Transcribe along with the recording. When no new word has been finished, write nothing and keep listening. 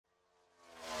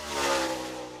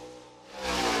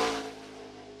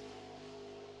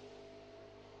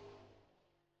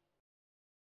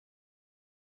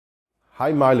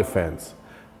Hi MEYLE fans!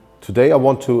 Today I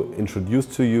want to introduce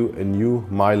to you a new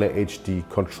MEYLE-HD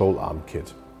control arm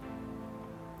kit.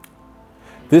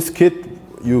 This kit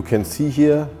you can see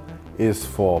here is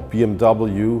for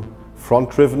BMW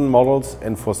front-driven models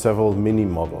and for several Mini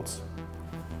models.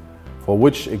 For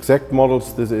which exact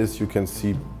models this is you can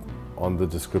see on the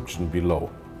description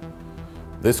below.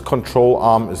 This control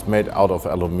arm is made out of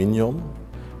aluminium.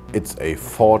 It's a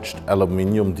forged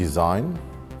aluminium design.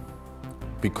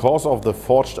 Because of the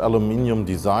forged aluminium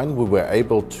design, we were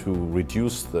able to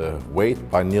reduce the weight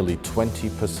by nearly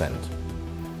 20%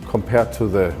 compared to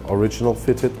the original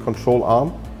fitted control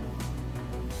arm.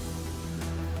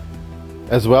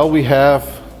 As well, we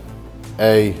have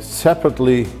a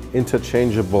separately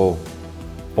interchangeable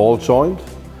ball joint.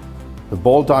 The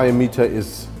ball diameter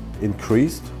is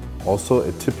increased, also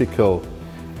a typical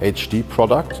HD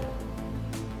product.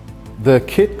 The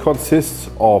kit consists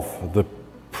of the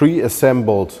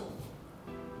pre-assembled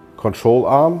control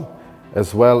arm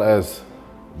as well as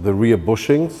the rear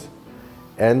bushings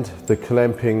and the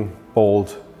clamping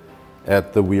bolt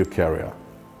at the wheel carrier.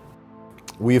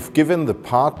 We've given the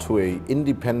part to an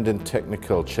independent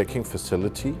technical checking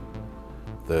facility,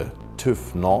 the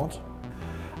TÜV Nord.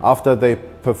 After they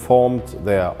performed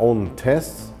their own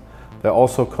tests, they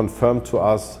also confirmed to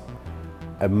us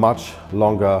a much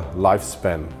longer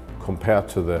lifespan compared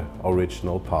to the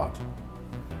original part.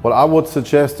 What I would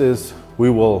suggest is we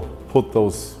will put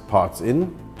those parts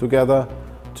in together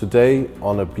today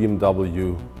on a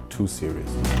BMW 2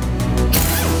 Series.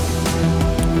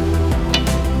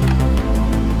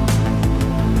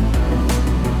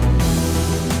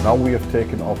 Now we have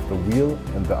taken off the wheel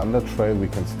and the under tray, we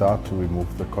can start to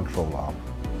remove the control arm.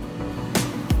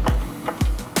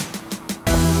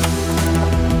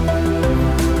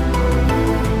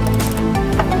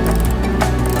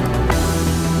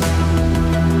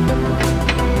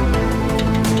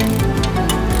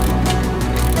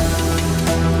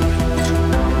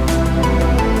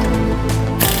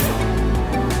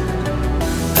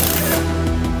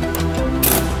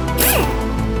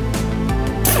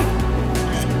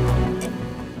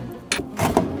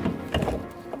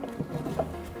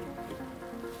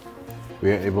 We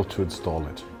are able to install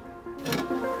it.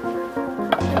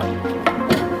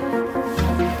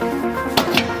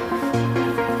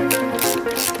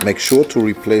 Make sure to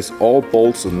replace all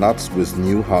bolts and nuts with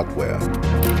new hardware.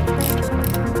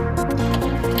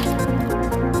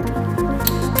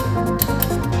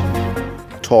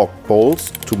 Torque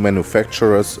bolts to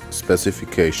manufacturer's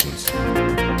specifications.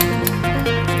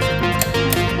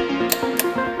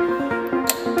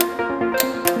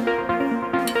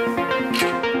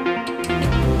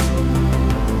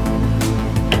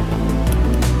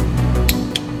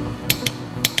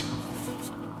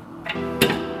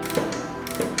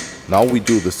 Now we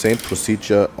do the same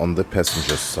procedure on the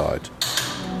passenger side.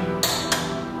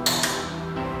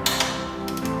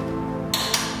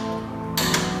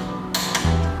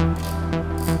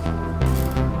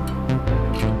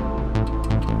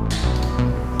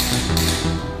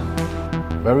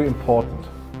 Very important.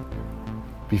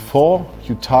 Before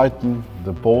you tighten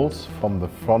the bolts from the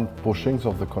front bushings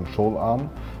of the control arm,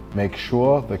 make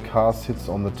sure the car sits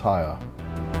on the tire.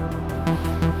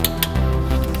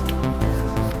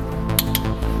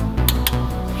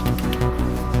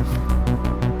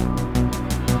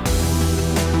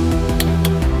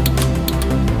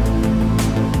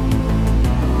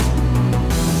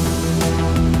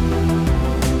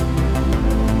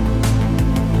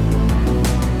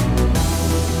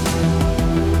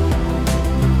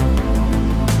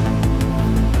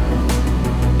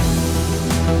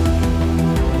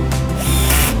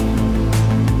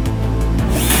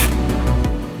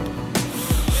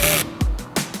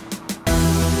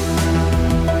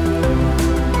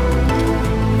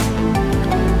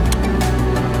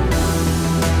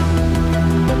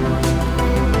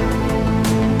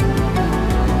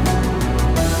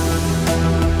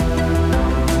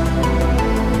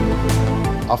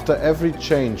 After every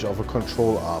change of a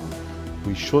control arm,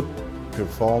 we should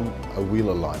perform a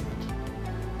wheel alignment.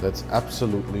 That's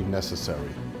absolutely necessary.